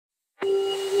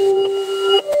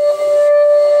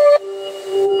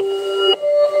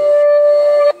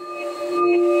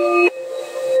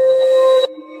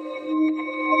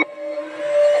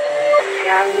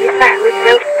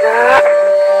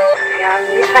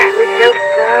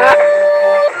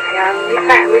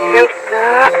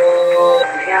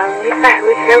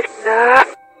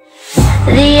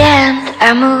The end,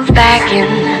 I moved back in.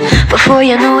 Before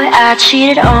you know it, I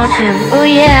cheated on him. Oh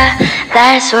yeah,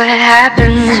 that's what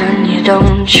happens when you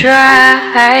don't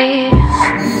try.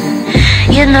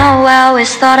 You know, I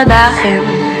always thought about him,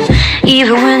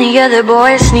 even when the other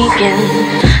boys sneak in.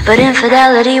 But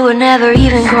infidelity would never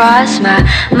even cross my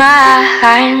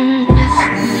mind.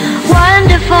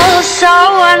 Wonderful, so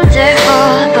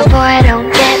wonderful, but boy,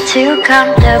 don't get too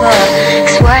comfortable,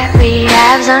 'cause what we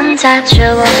have's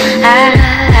untouchable.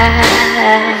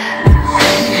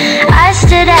 I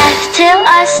stood at till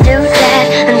I stood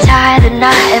dead, untie the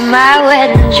knot in my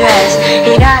wedding dress.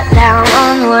 He got down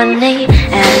on one knee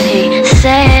and he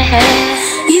said,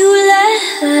 "You lie,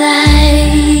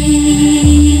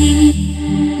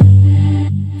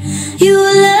 you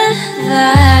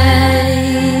lie,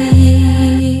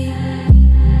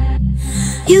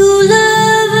 you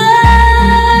love I.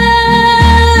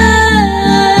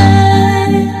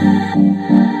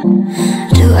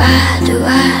 Do I, do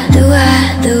I, do I,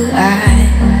 do I?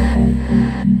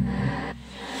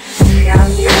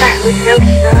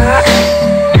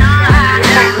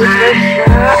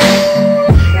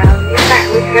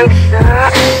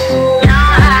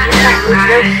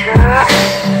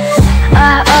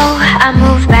 Uh-oh, I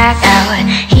moved back out.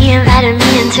 He invited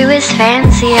me into his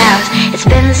fancy house. It's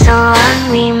been so long,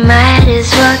 we might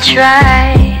as well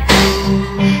try.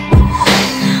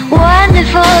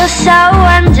 Wonderful, so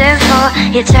wonderful,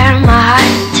 you turn my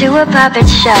heart to a puppet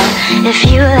show. If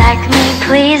you like me,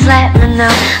 please let me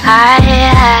know.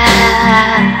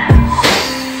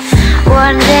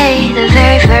 One day, the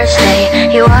very first day,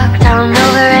 he walked on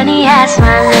over and he asked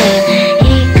my name.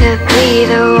 He could be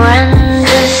the one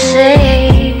to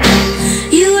say,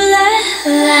 "You lie,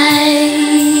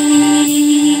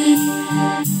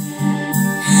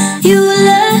 you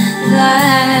lie,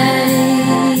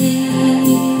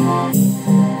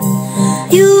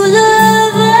 you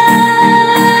love I.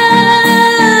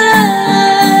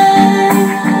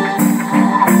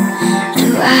 Do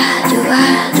I, do I,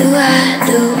 do I,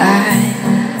 do I?